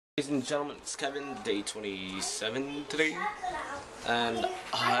Ladies and gentlemen, it's Kevin, day 27 today, and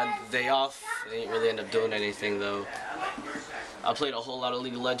I had the day off. I didn't really end up doing anything though. I played a whole lot of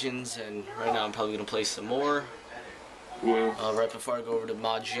League of Legends, and right now I'm probably going to play some more. Right before I go over to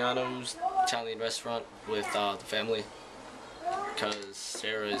Maggiano's Italian restaurant with the family, because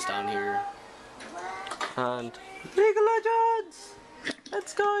Sarah is down here. And League of Legends!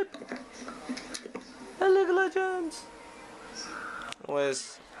 Let's Skype! And League of Legends!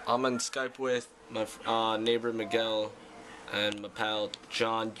 Anyways, I'm on Skype with my neighbor Miguel and my pal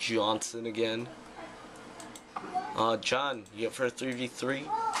John Johnson again. John, you up for a 3v3?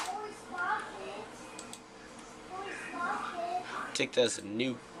 Take that as a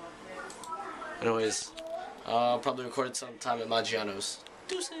new. Anyways, I'll probably record it sometime at Maggiano's.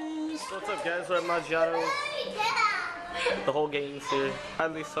 Deuces! What's up guys, we're at Maggiano's. The whole gang's here. Hi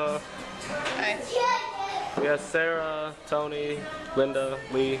Lisa. Hi. We have Sarah, Tony, Linda,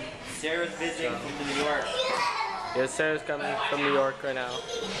 Lee. Sarah's visiting from New York. Yeah, Sarah's coming from New York right now.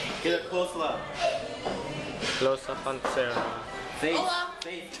 Get a close up. Close up on Sarah. Face,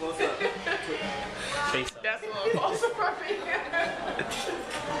 face, close up. Face up. That's a little closer for me.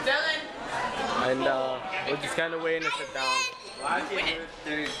 Dylan. And we're just kind of waiting to sit down. Why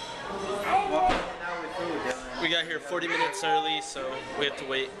they're walking now with food, Dylan? We got here 40 minutes early, so we have to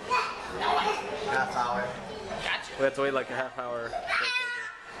wait. Half hour. Gotcha. We have to wait like a half hour.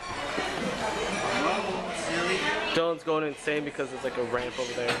 Silly. Dylan's going insane because there's like a ramp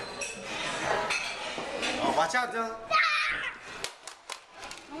over there. Oh, watch out, Dylan.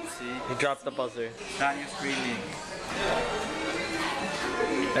 See? He dropped the buzzer. Tanya screaming.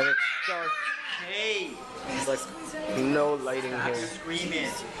 And it's dark. Hey! There's like no lighting Stop here. screaming.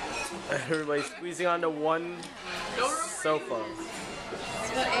 Everybody's squeezing onto one sofa.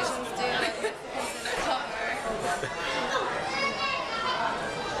 That's what Asians do.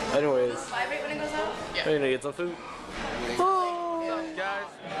 Anyways, Vibrate when it goes out? Yeah. we're gonna get some food. Oh, guys,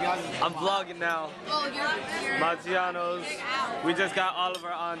 I'm vlogging now. Oh, you're Maggiano's. We just got all of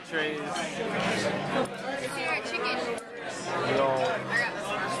our entrees. chicken. You know,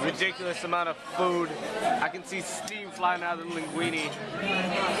 ridiculous amount of food. I can see steam flying out of the linguine.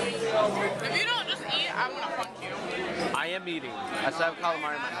 If you don't just eat, I'm gonna punch you. I am eating. I still have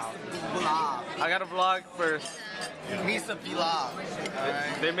calamari in my mouth. I gotta vlog first. Misa vlog.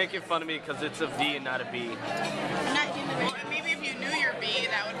 They're making fun of me because it's a V and not a B. I'm not human. Well, maybe if you knew your B,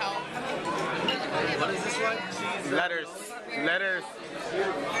 that would help. What is this one? Letters. Letters.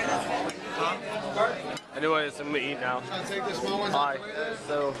 Anyways, I'm gonna eat now. Hi.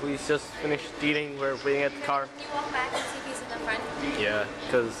 So we just finished eating. We're waiting at the car. Can you walk back and see if he's in the front? Yeah,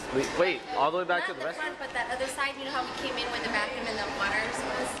 because we wait all the way back to Not the the restaurant. front, but that other side. You know how we came in when the bathroom and the waters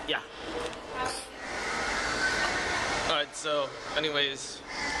was? Yeah. Alright, so, anyways.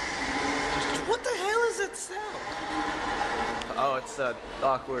 What the hell is that sound? Oh, it's that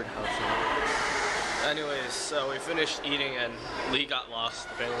awkward house sound. Anyways, so we finished eating and Lee got lost,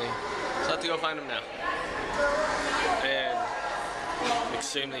 apparently. So I have to go find him now. And I'm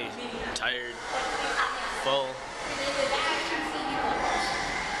extremely tired, full.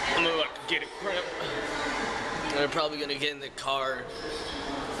 I'm gonna get a cramp. They're probably gonna get in the car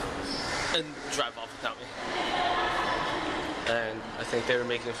and drive off without me. And I think they were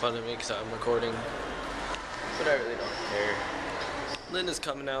making fun of me because I'm recording. But I really don't care. Linda's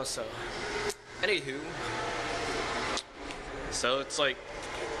coming now, so. Anywho. So it's like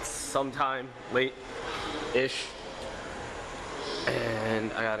sometime late-ish.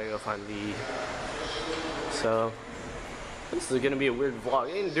 And I gotta go find Lee. So. This is gonna be a weird vlog.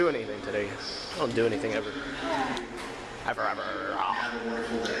 I didn't do anything today. I don't do anything ever. Ever.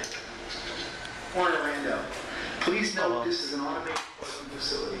 Orlando. Please note this is an automated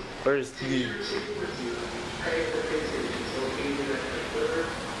facility. Where's Lee?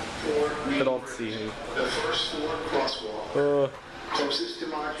 I don't see him. The first floor crosswalk. Closest to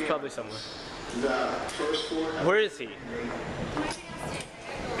He's probably somewhere. The first floor. Where is he?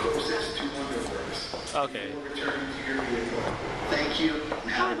 Closest to one of those. Okay. Returning to your vehicle. Thank you.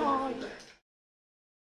 And have a wonderful day.